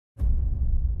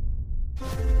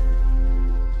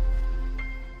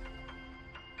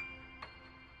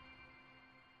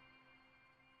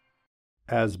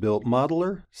As-built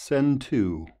modeler,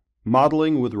 SendTo,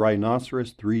 modeling with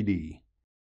Rhinoceros 3D.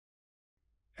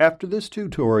 After this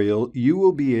tutorial, you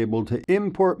will be able to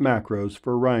import macros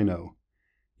for Rhino.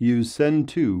 Use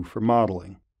SendTo for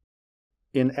modeling.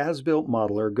 In As-built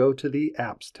Modeler, go to the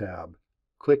Apps tab.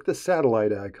 Click the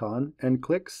satellite icon and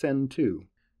click SendTo.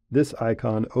 This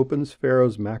icon opens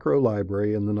FARO's macro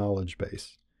library in the knowledge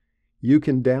base. You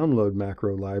can download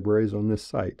macro libraries on this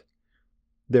site.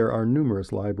 There are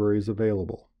numerous libraries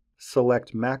available.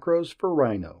 Select Macros for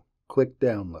Rhino. Click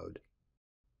Download.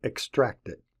 Extract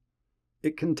it.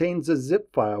 It contains a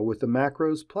zip file with the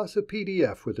macros plus a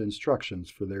PDF with instructions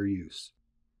for their use.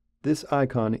 This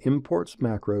icon imports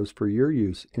macros for your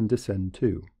use into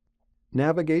SendTo.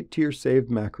 Navigate to your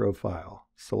saved macro file.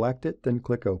 Select it, then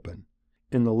click Open.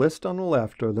 In the list on the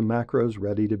left are the macros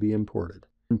ready to be imported.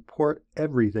 Import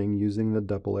everything using the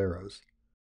double arrows.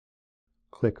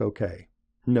 Click OK.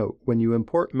 Note, when you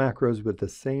import macros with the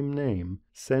same name,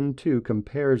 SendTo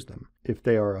compares them. If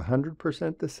they are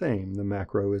 100% the same, the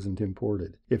macro isn't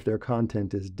imported. If their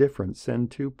content is different,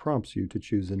 SendTo prompts you to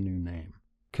choose a new name.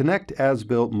 Connect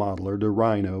As-built Modeler to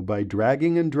Rhino by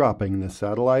dragging and dropping the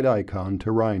satellite icon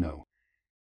to Rhino.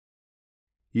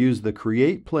 Use the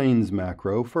Create Planes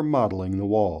macro for modeling the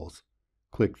walls.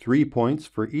 Click 3 points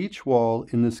for each wall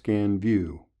in the scan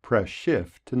view. Press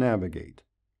Shift to navigate.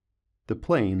 The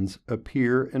planes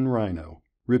appear in Rhino.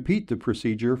 Repeat the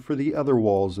procedure for the other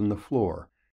walls in the floor.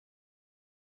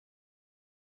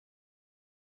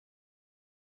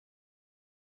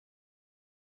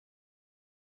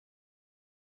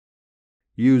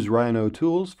 Use Rhino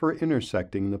tools for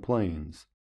intersecting the planes.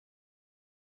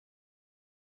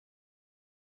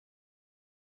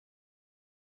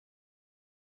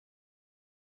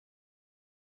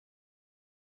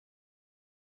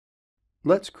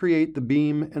 Let's create the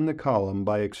beam and the column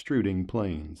by extruding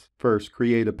planes. First,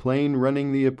 create a plane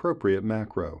running the appropriate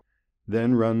macro.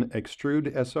 Then run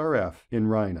Extrude SRF in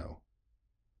Rhino.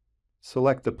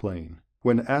 Select the plane.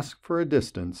 When asked for a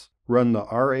distance, run the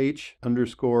RH_HOR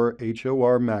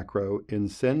macro in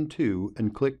SendTo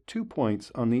and click 2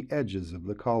 points on the edges of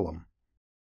the column.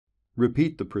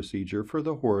 Repeat the procedure for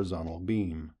the horizontal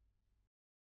beam.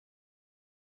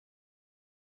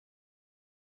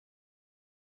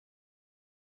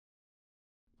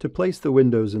 To place the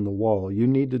windows in the wall, you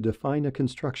need to define a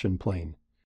construction plane.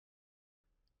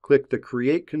 Click the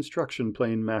Create Construction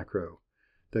Plane macro.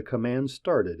 The command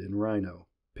started in Rhino.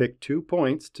 Pick 2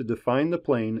 points to define the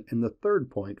plane and the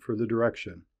third point for the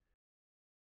direction.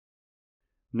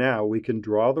 Now we can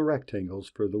draw the rectangles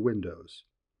for the windows.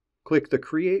 Click the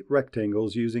Create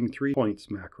Rectangles using 3 points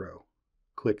macro.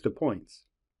 Click the points.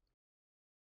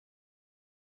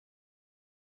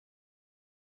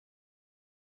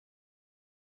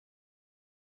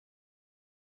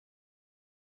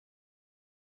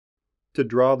 To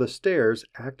draw the stairs,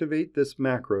 activate this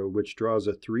macro which draws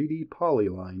a 3D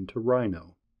polyline to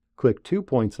Rhino. Click 2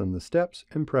 points on the steps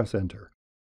and press Enter.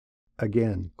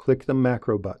 Again, click the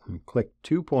macro button, click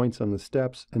 2 points on the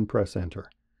steps and press Enter.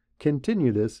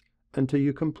 Continue this until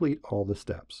you complete all the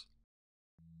steps.